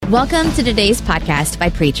Welcome to today's podcast by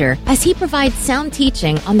Preacher, as he provides sound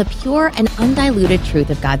teaching on the pure and undiluted truth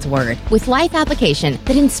of God's Word, with life application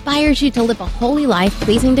that inspires you to live a holy life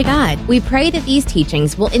pleasing to God. We pray that these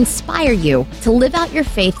teachings will inspire you to live out your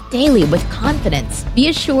faith daily with confidence. Be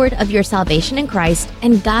assured of your salvation in Christ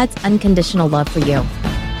and God's unconditional love for you.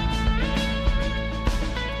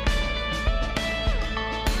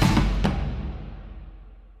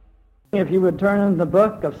 If you would turn in the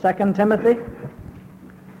book of 2 Timothy,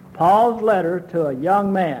 Paul's letter to a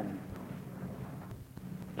young man.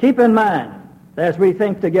 Keep in mind, as we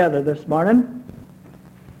think together this morning,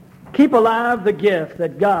 keep alive the gift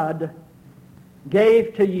that God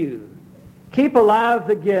gave to you. Keep alive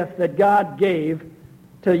the gift that God gave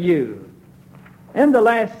to you. In the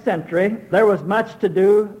last century, there was much to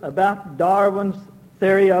do about Darwin's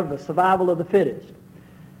theory of the survival of the fittest.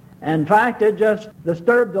 In fact, it just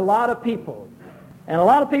disturbed a lot of people. And a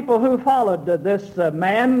lot of people who followed this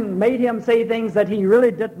man made him say things that he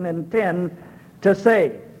really didn't intend to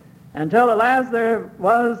say. Until at last there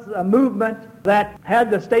was a movement that had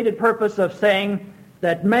the stated purpose of saying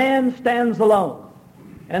that man stands alone.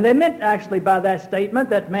 And they meant actually by that statement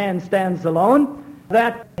that man stands alone,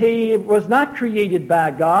 that he was not created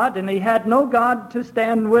by God and he had no God to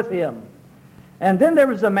stand with him. And then there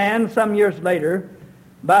was a man some years later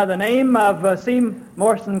by the name of C.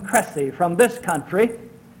 Morton Cressy from this country.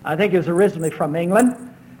 I think he was originally from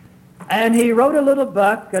England. And he wrote a little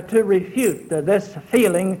book to refute this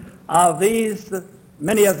feeling of these,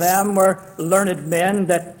 many of them were learned men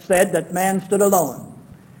that said that man stood alone.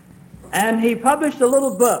 And he published a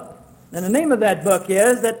little book. And the name of that book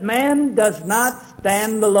is That Man Does Not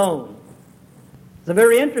Stand Alone. It's a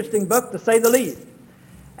very interesting book, to say the least.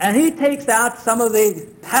 And he takes out some of the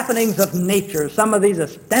happenings of nature, some of these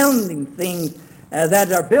astounding things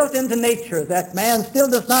that are built into nature that man still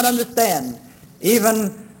does not understand,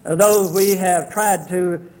 even though we have tried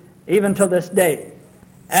to, even till this day.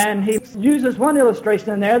 And he uses one illustration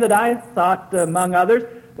in there that I thought, among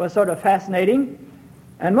others, was sort of fascinating.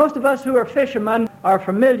 And most of us who are fishermen are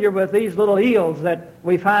familiar with these little eels that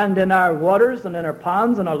we find in our waters and in our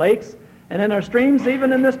ponds and our lakes and in our streams,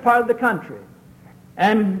 even in this part of the country.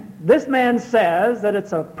 And this man says that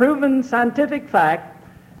it's a proven scientific fact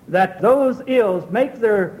that those eels make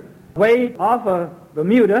their way off of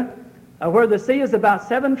Bermuda, where the sea is about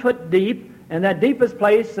 7 foot deep, and that deepest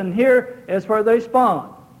place, and here is where they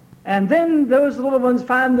spawn. And then those little ones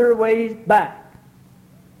find their way back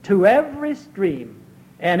to every stream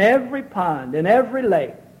and every pond and every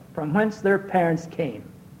lake from whence their parents came.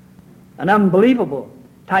 An unbelievable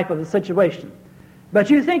type of a situation. But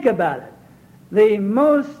you think about it. The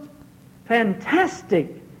most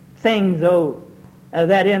fantastic thing, though,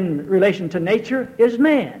 that in relation to nature is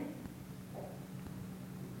man.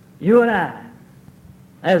 You and I,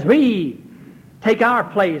 as we take our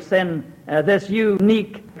place in this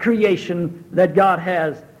unique creation that God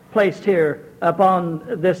has placed here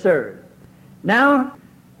upon this earth. Now,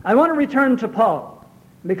 I want to return to Paul,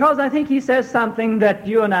 because I think he says something that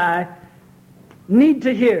you and I need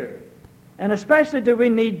to hear. And especially do we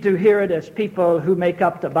need to hear it as people who make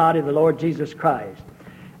up the body of the Lord Jesus Christ.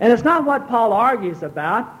 And it's not what Paul argues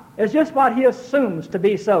about, it's just what he assumes to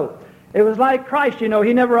be so. It was like Christ, he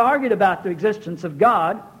never argued about the existence of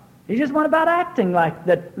God. He just went about acting like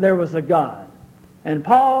that there was a God. And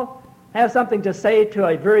Paul has something to say to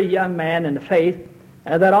a very young man in the faith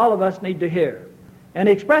that all of us need to hear. And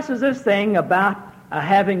he expresses this thing about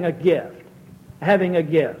having a gift. Having a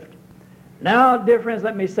gift. Now, dear friends,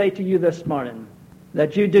 let me say to you this morning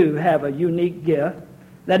that you do have a unique gift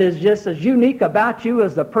that is just as unique about you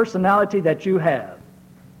as the personality that you have,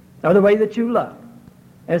 or the way that you look.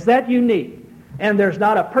 It's that unique. And there's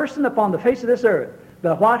not a person upon the face of this earth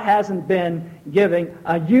but what hasn't been giving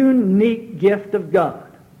a unique gift of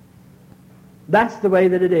God. That's the way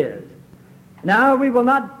that it is. Now, we will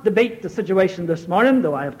not debate the situation this morning,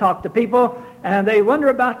 though I have talked to people, and they wonder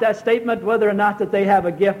about that statement, whether or not that they have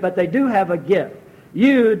a gift, but they do have a gift.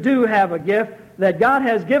 You do have a gift that God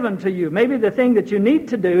has given to you. Maybe the thing that you need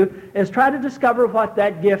to do is try to discover what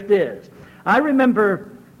that gift is. I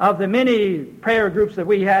remember of the many prayer groups that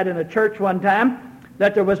we had in a church one time,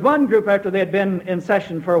 that there was one group after they had been in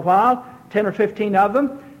session for a while, 10 or 15 of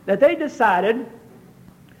them, that they decided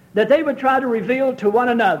that they would try to reveal to one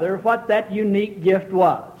another what that unique gift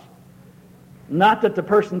was. Not that the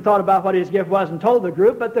person thought about what his gift was and told the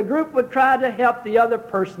group, but the group would try to help the other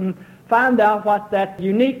person find out what that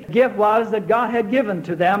unique gift was that God had given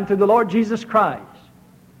to them through the Lord Jesus Christ.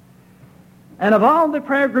 And of all the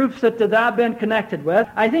prayer groups that I've been connected with,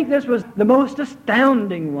 I think this was the most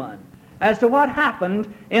astounding one. as to what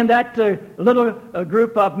happened in that little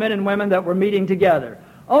group of men and women that were meeting together.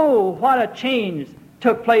 Oh, what a change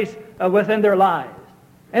took place within their lives.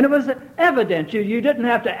 And it was evident. You didn't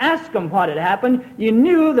have to ask them what had happened. You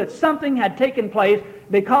knew that something had taken place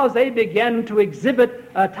because they began to exhibit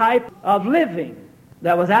a type of living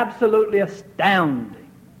that was absolutely astounding.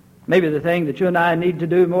 Maybe the thing that you and I need to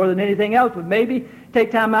do more than anything else would maybe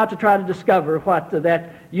take time out to try to discover what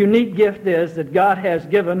that unique gift is that God has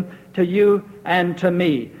given to you and to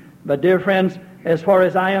me. But dear friends, as far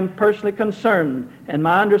as I am personally concerned, and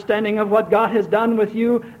my understanding of what God has done with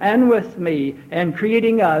you and with me and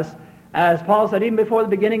creating us, as Paul said, even before the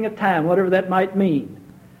beginning of time, whatever that might mean.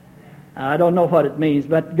 I don't know what it means,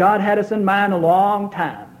 but God had us in mind a long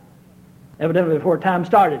time, evidently before time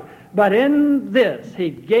started. But in this, He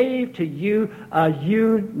gave to you a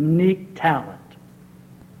unique talent,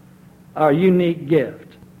 a unique gift.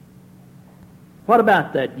 What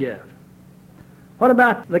about that gift? What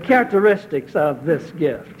about the characteristics of this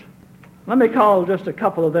gift? Let me call just a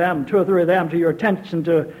couple of them, 2 or 3 of them, to your attention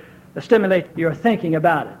to stimulate your thinking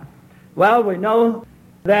about it. Well, we know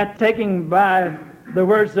that, taking by the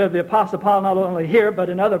words of the Apostle Paul, not only here but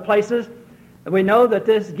in other places, we know that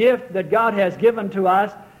this gift that God has given to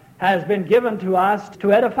us has been given to us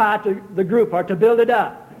to edify the group or to build it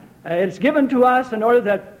up. It's given to us in order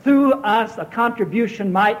that through us a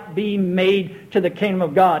contribution might be made to the kingdom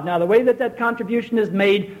of God. Now, the way that contribution is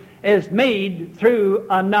made through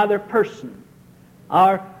another person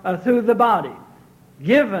or through the body,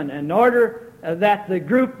 given in order that the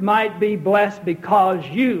group might be blessed because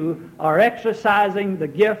you are exercising the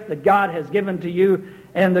gift that God has given to you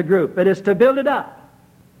in the group. It is to build it up.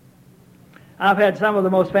 I've had some of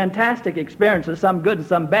the most fantastic experiences, some good and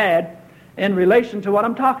some bad, in relation to what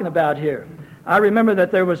I'm talking about here. I remember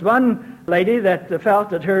that there was one lady that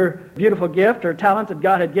felt that her beautiful gift, her talent that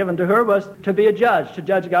God had given to her, was to be a judge, to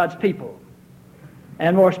judge God's people,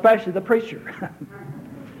 and more especially the preacher,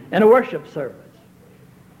 in a worship service.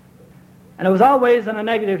 And it was always in a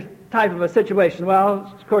negative type of a situation.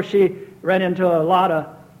 Well, of course, she ran into a lot of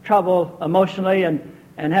trouble emotionally and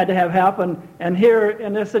had to have help, and here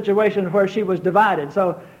in this situation where she was divided.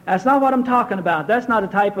 So that's not what I'm talking about. That's not a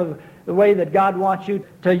type of the way that God wants you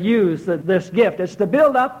to use this gift. It's to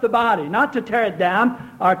build up the body, not to tear it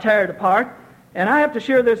down or tear it apart. And I have to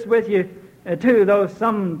share this with you, too, though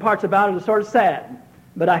some parts about it are sort of sad.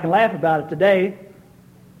 But I can laugh about it today.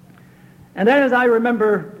 And then as I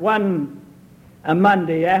remember a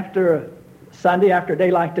Monday after Sunday, after a day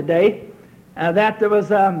like today, that there was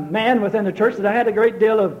a man within the church that I had a great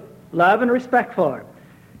deal of love and respect for.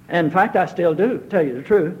 And in fact, I still do, to tell you the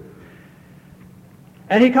truth.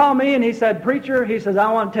 And he called me and he said, "Preacher," he says,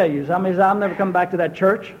 "I want to tell you something." He said, "I'll never come back to that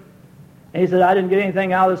church." And he said, "I didn't get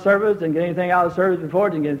anything out of the service, didn't get anything out of the service before,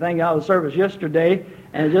 didn't get anything out of the service yesterday,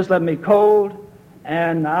 and it just left me cold.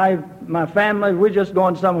 And my family, we're just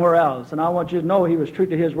going somewhere else. And I want you to know he was true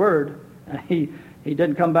to his word. And he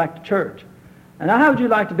didn't come back to church." And now, how would you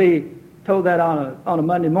like to be told that on a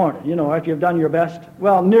Monday morning, after you've done your best,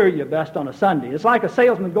 well, near your best on a Sunday? It's like a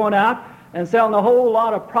salesman going out and selling a whole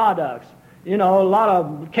lot of products, a lot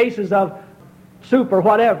of cases of soup or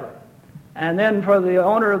whatever. And then for the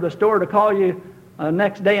owner of the store to call you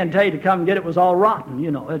next day and tell you to come get it was all rotten,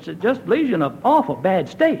 it just leaves you in an awful bad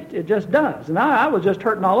state. It just does. And I was just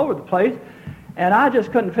hurting all over the place, and I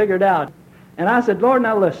just couldn't figure it out. And I said, "Lord,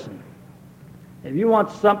 now listen. If you want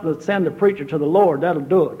something to send a preacher to the Lord, that'll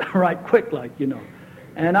do it right quick, like,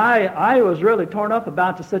 And I was really torn up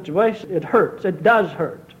about the situation. It hurts. It does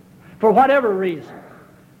hurt. For whatever reason,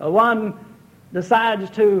 one decides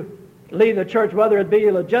to leave the church, whether it be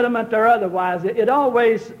legitimate or otherwise, it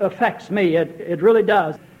always affects me. It really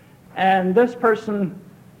does. And this person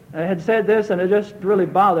had said this, and it just really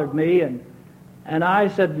bothered me. And I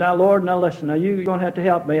said, "Now, Lord, now listen, now you're going to have to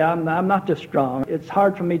help me. I'm not this strong. It's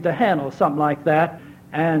hard for me to handle something like that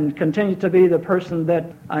and continue to be the person that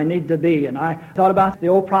I need to be." And I thought about the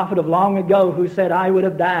old prophet of long ago who said, "I would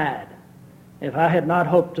have died if I had not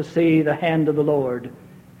hoped to see the hand of the Lord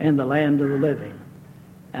in the land of the living."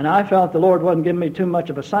 And I felt the Lord wasn't giving me too much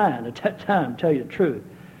of a sign at that time, to tell you the truth.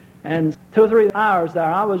 And 2 or 3 hours there,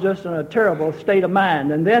 I was just in a terrible state of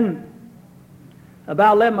mind. And then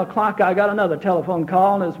about 11 o'clock, I got another telephone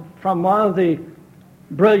call, and it's from one of the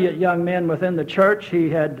brilliant young men within the church. He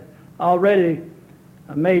had already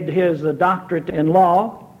made his doctorate in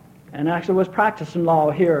law and actually was practicing law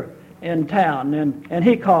here in town. And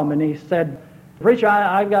he called me and he said, "Preacher,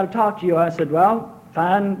 I've got to talk to you." I said, "Well,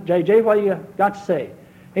 fine, J.J., what do you got to say?"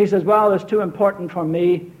 He says, "Well, it's too important for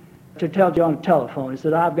me to tell you on the telephone." He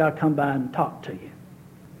said, "I've got to come by and talk to you."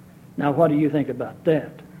 Now, what do you think about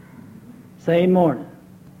that? Same morning.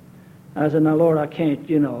 I said, now, Lord, I can't.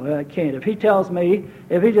 I can't. If he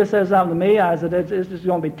just says something to me, I said, it's just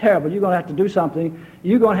going to be terrible. You're going to have to do something.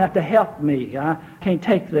 You're going to have to help me. I can't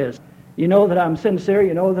take this. You know that I'm sincere.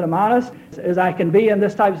 You know that I'm honest as I can be in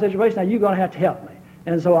this type of situation. Now, you're going to have to help me.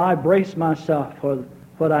 And so I braced myself for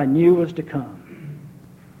what I knew was to come.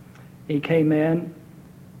 He came in,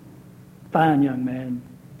 fine young man,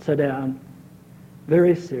 sat down,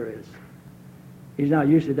 very serious. He's not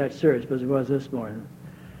usually that serious, but he was this morning.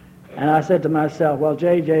 And I said to myself, well,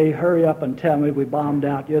 J.J., hurry up and tell me we bombed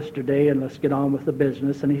out yesterday and let's get on with the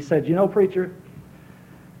business. And he said, you know, preacher,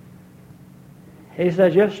 he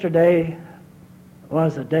says, yesterday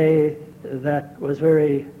was a day that was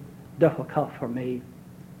very difficult for me.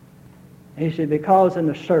 He said, because in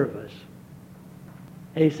the service,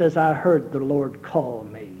 he says, I heard the Lord call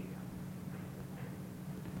me.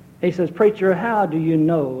 He says, preacher, how do you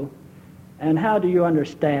know and how do you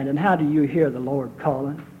understand and how do you hear the Lord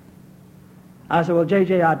calling? I said, well,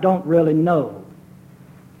 J.J., I don't really know.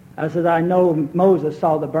 I said, I know Moses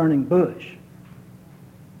saw the burning bush.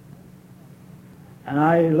 And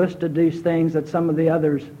I listed these things that some of the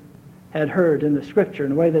others had heard in the Scripture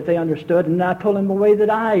in the way that they understood, and I told him the way that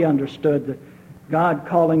I understood that God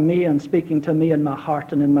calling me and speaking to me in my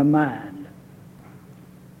heart and in my mind.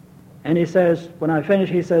 And he says, when I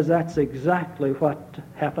finished, he says, that's exactly what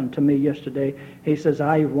happened to me yesterday. He says,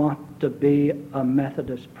 I want to be a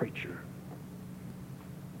Methodist preacher.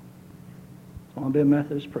 I want to be a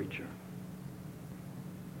Methodist preacher.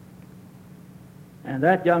 And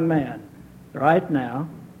that young man, right now,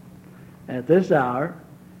 at this hour,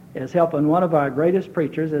 is helping one of our greatest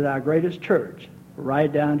preachers at our greatest church,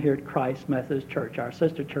 right down here at Christ Methodist Church, our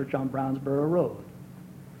sister church on Brownsboro Road.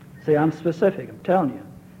 See, I'm specific. I'm telling you.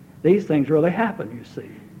 These things really happen, you see.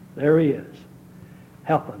 There he is,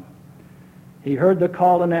 helping. He heard the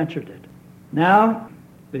call and answered it. Now,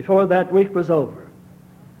 before that week was over,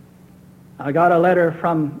 I got a letter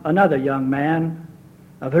from another young man,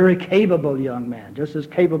 a very capable young man, just as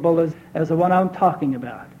capable as the one I'm talking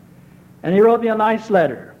about. And he wrote me a nice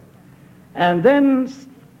letter. And then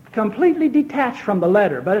completely detached from the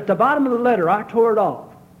letter, but at the bottom of the letter, I tore it off.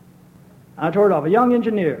 A young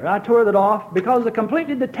engineer. I tore it off because it's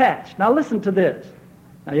completely detached. Now listen to this.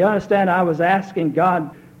 Now you understand I was asking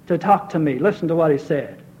God to talk to me. Listen to what he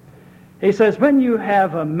said. He says, when you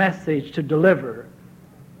have a message to deliver,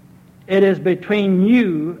 it is between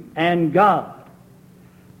you and God.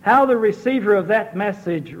 How the receiver of that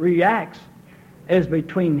message reacts is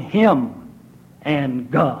between him and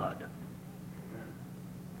God.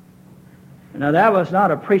 Now that was not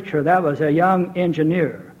a preacher, that was a young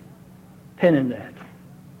engineer penning that.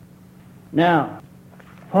 Now,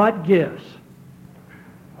 what gifts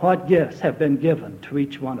have been given to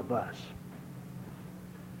each one of us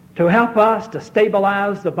to help us to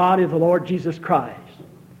stabilize the body of the Lord Jesus Christ,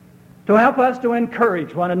 to help us to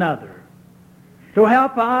encourage one another, to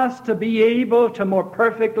help us to be able to more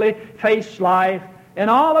perfectly face life in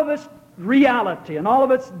all of its reality and all of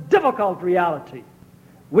its difficult reality.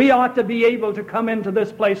 We ought to be able to come into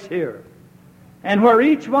this place here, and where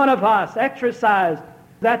each one of us exercise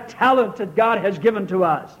that talent that God has given to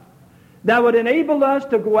us, that would enable us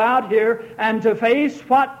to go out here and to face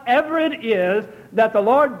whatever it is that the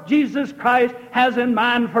Lord Jesus Christ has in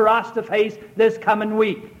mind for us to face this coming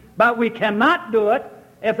week. But we cannot do it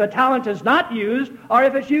if the talent is not used or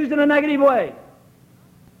if it's used in a negative way.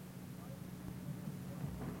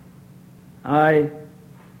 I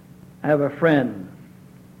have a friend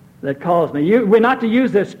that calls me. We're not to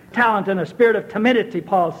use this talent in a spirit of timidity,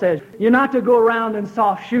 Paul says. You're not to go around in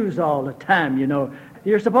soft shoes all the time, you know.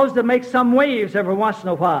 You're supposed to make some waves every once in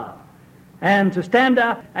a while and to stand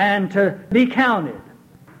up and to be counted.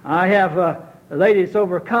 I have a lady that's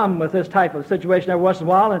overcome with this type of situation every once in a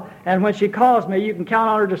while, and when she calls me, you can count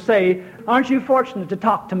on her to say, aren't you fortunate to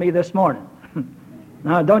talk to me this morning?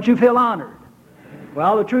 Now, don't you feel honored?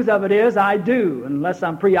 Well, the truth of it is, I do, unless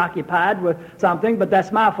I'm preoccupied with something, but that's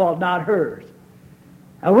my fault, not hers.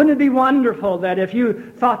 Now, wouldn't it be wonderful that if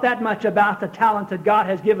you thought that much about the talent that God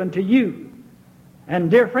has given to you? And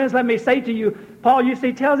dear friends, let me say to you, Paul, you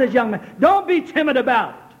see, tells this young man, don't be timid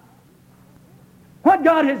about it. What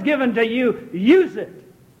God has given to you, use it.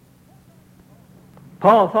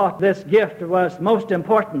 Paul thought this gift was most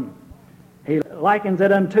important. He likens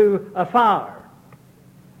it unto a fire.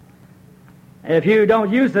 If you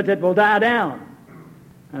don't use it, it will die down.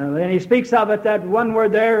 And he speaks of it, that one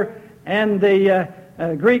word there, and the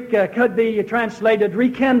Greek could be translated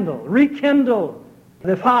rekindle. Rekindle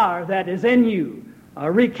the fire that is in you.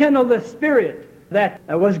 Rekindle the spirit that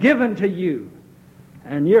was given to you.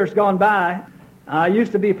 And years gone by, I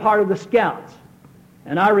used to be part of the Scouts.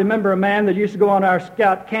 And I remember a man that used to go on our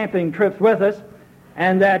Scout camping trips with us,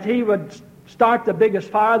 and that he would start the biggest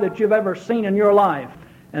fire that you've ever seen in your life.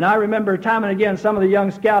 And I remember time and again some of the young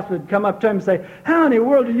Scouts would come up to him and say, "How in the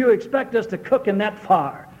world do you expect us to cook in that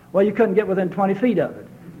fire?" Well, you couldn't get within 20 feet of it.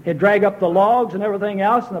 He'd drag up the logs and everything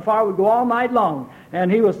else, and the fire would go all night long.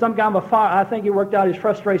 And he was some kind of a fire. I think he worked out his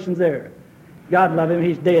frustrations there. God love him,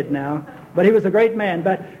 he's dead now. But he was a great man.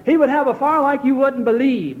 But he would have a fire like you wouldn't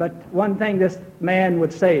believe. But one thing this man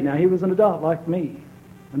would say, now he was an adult like me.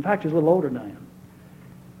 In fact, he was a little older than I am.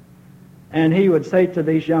 And he would say to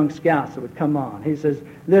these young Scouts that would come on, he says,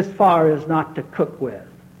 "This fire is not to cook with.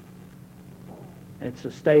 It's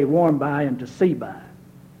to stay warm by and to see by.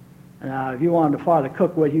 Now, if you wanted a fire to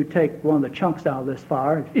cook with, you take one of the chunks out of this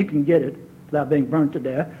fire, if you can get it without being burnt to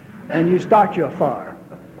death, and you start your fire.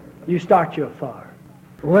 You start your fire.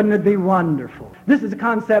 Wouldn't it be wonderful?" This is a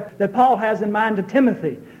concept that Paul has in mind to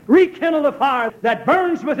Timothy. Rekindle the fire that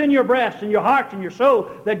burns within your breast and your heart and your soul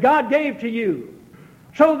that God gave to you,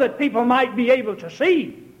 so that people might be able to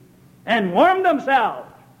see and warm themselves.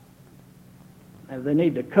 If they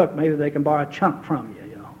need to cook, maybe they can borrow a chunk from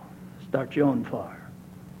you, Start your own fire.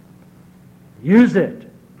 Use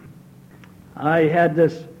it. I had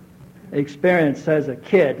this experience as a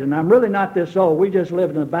kid, and I'm really not this old. We just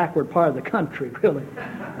lived in the backward part of the country, really.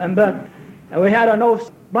 But we had an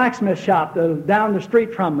old blacksmith shop down the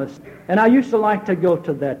street from us, and I used to like to go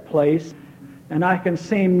to that place, and I can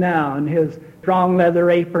see him now in his strong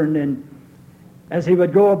leather apron, and as he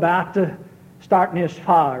would go about to starting his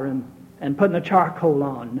fire and putting the charcoal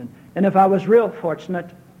on. And if I was real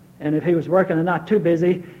fortunate, and if he was working and not too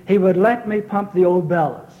busy, he would let me pump the old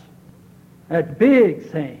bellows. That big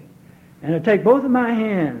thing. And I'd take both of my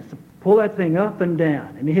hands to pull that thing up and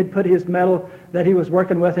down. And he'd put his metal that he was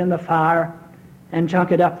working with in the fire and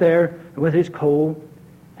chunk it up there with his coal.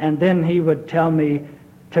 And then he would tell me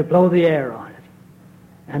to blow the air on it.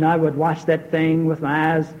 And I would watch that thing with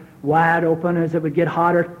my eyes wide open as it would get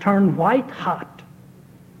hotter, turn white hot.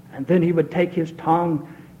 And then he would take his tongue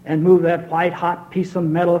and move that white hot piece of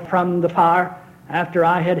metal from the fire after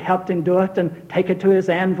I had helped him do it, and take it to his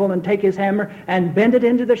anvil and take his hammer and bend it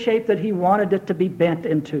into the shape that he wanted it to be bent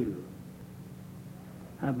into.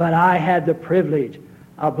 But I had the privilege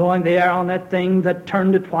of blowing the air on that thing that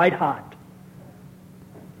turned it white hot.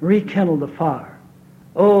 Rekindle the fire.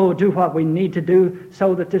 Oh, do what we need to do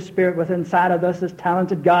so that this spirit within inside of us, this talent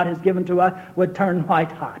that God has given to us, would turn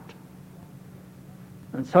white hot.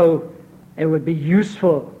 And so it would be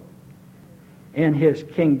useful in his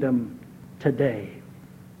kingdom today.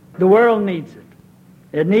 The world needs it.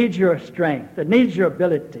 It needs your strength. It needs your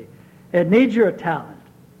ability. It needs your talent.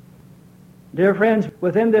 Dear friends,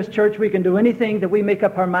 within this church we can do anything that we make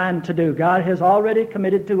up our mind to do. God has already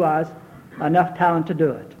committed to us enough talent to do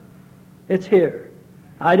it. It's here.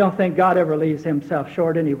 I don't think God ever leaves himself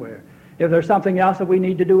short anywhere. If there's something else that we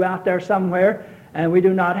need to do out there somewhere, and we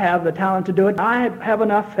do not have the talent to do it, I have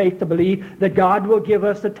enough faith to believe that God will give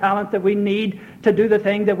us the talent that we need to do the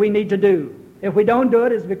thing that we need to do. If we don't do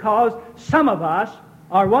it, it's because some of us,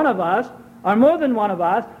 or one of us, or more than one of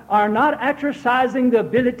us, are not exercising the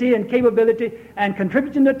ability and capability and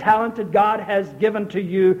contributing the talent that God has given to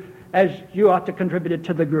you as you ought to contribute it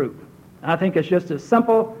to the group. I think it's just as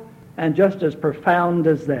simple and just as profound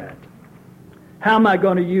as that. How am I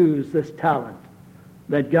going to use this talent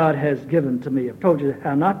that God has given to me? I've told you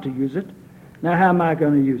how not to use it. Now how am I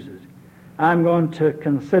going to use it? I'm going to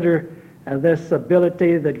consider this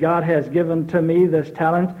ability that God has given to me, this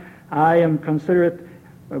talent. I am consider it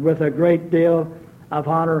with a great deal of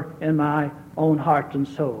honor in my own heart and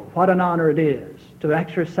soul. What an honor it is to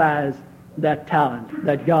exercise that talent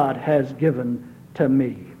that God has given to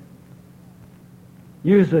me.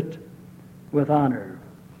 Use it with honor.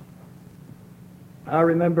 I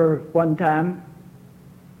remember one time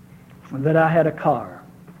that I had a car.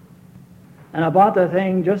 And I bought the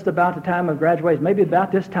thing just about the time of graduation, maybe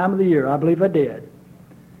about this time of the year. I believe I did.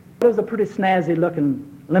 It was a pretty snazzy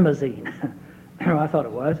looking limousine. I thought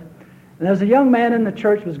it was. And there was a young man in the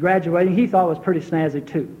church was graduating. He thought it was pretty snazzy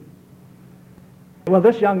too. Well,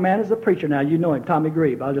 this young man is a preacher now. You know him, Tommy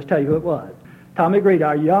Grebe. I'll just tell you who it was. Tommy Grebe,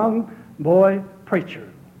 our young boy preacher.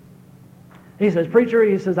 He says, "Preacher,"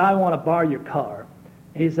 he says, "I want to borrow your car."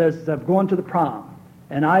 He says, "I'm going to the prom,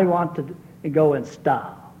 and I want to go in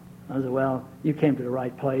style." I said, "Well, you came to the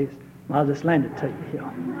right place. I'll just lend it to you."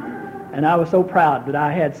 And I was so proud that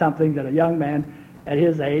I had something that a young man at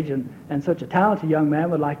his age and such a talented young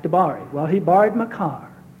man would like to borrow. Well, he borrowed my car.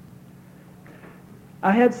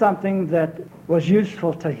 I had something that was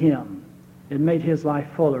useful to him. It made his life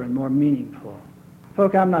fuller and more meaningful.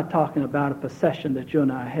 Folk, I'm not talking about a possession that you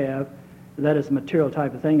and I have that is a material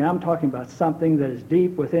type of thing. I'm talking about something that is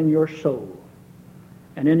deep within your soul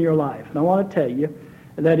and in your life. And I want to tell you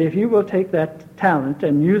that if you will take that talent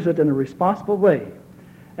and use it in a responsible way,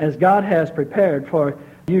 as God has prepared for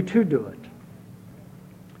you to do it,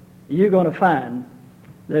 you're going to find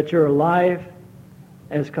that your life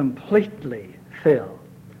is completely filled.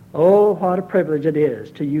 Oh, what a privilege it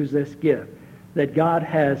is to use this gift that God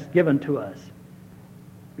has given to us.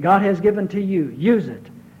 God has given to you. Use it.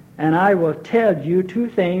 And I will tell you two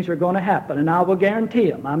things are going to happen, and I will guarantee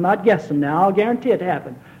them. I'm not guessing now. I'll guarantee it to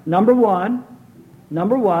happen. Number one,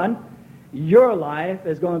 your life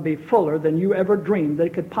is going to be fuller than you ever dreamed that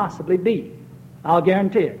it could possibly be. I'll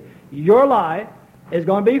guarantee it. Your life is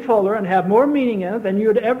going to be fuller and have more meaning in it than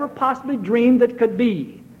you'd ever possibly dreamed that it could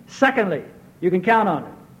be. Secondly, you can count on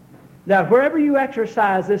it, that wherever you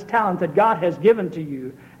exercise this talent that God has given to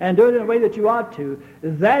you and do it in a way that you ought to,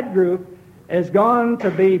 that group is going to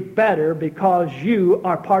be better because you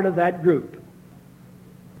are part of that group.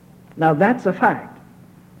 Now that's a fact.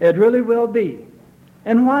 It really will be.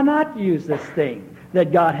 And why not use this thing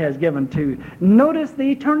that God has given to you? Notice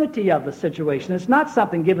the eternity of the situation. It's not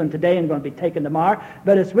something given today and going to be taken tomorrow,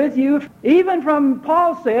 but it's with you, even from,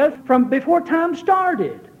 Paul says, from before time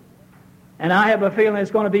started. And I have a feeling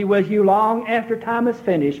it's going to be with you long after time is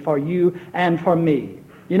finished for you and for me.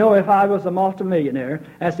 You know, if I was a multimillionaire,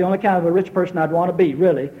 that's the only kind of a rich person I'd want to be,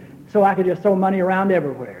 really, so I could just throw money around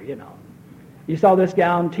everywhere, you know. You saw this guy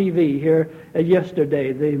on TV here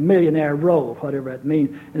yesterday, the Millionaire Row, whatever it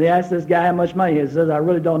means. And they asked this guy how much money he has. He says, I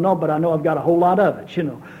really don't know, but I know I've got a whole lot of it, you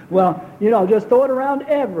know. Well, you know, just throw it around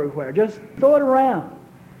everywhere. Just throw it around.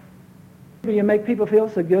 You make people feel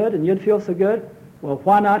so good, and you'd feel so good. Well,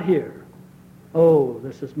 why not here? Oh,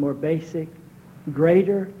 this is more basic,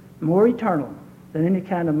 greater, more eternal than any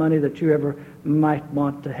kind of money that you ever might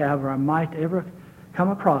want to have or might ever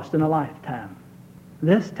come across in a lifetime.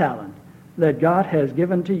 This talent that God has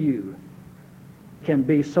given to you can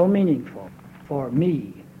be so meaningful for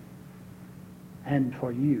me and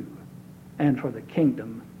for you and for the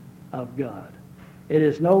kingdom of God. It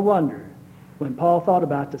is no wonder when Paul thought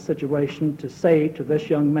about the situation to say to this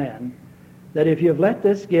young man that if you've let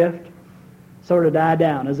this gift sort of die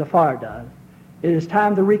down as a fire does, it is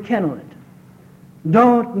time to rekindle it.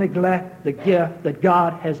 Don't neglect the gift that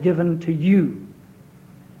God has given to you.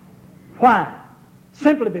 Why?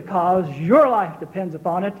 Simply because your life depends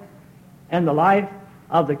upon it, and the life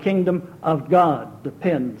of the kingdom of God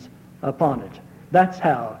depends upon it. That's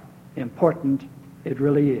how important it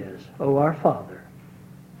really is. Oh, our Father,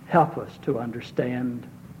 help us to understand,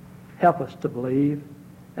 help us to believe,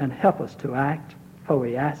 and help us to act, for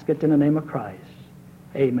we ask it in the name of Christ.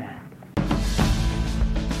 Amen.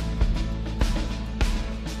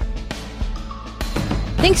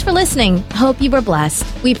 Thanks for listening. Hope you were blessed.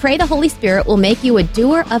 We pray the Holy Spirit will make you a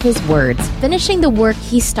doer of His words, finishing the work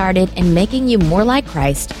He started and making you more like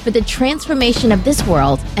Christ for the transformation of this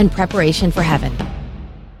world and preparation for heaven.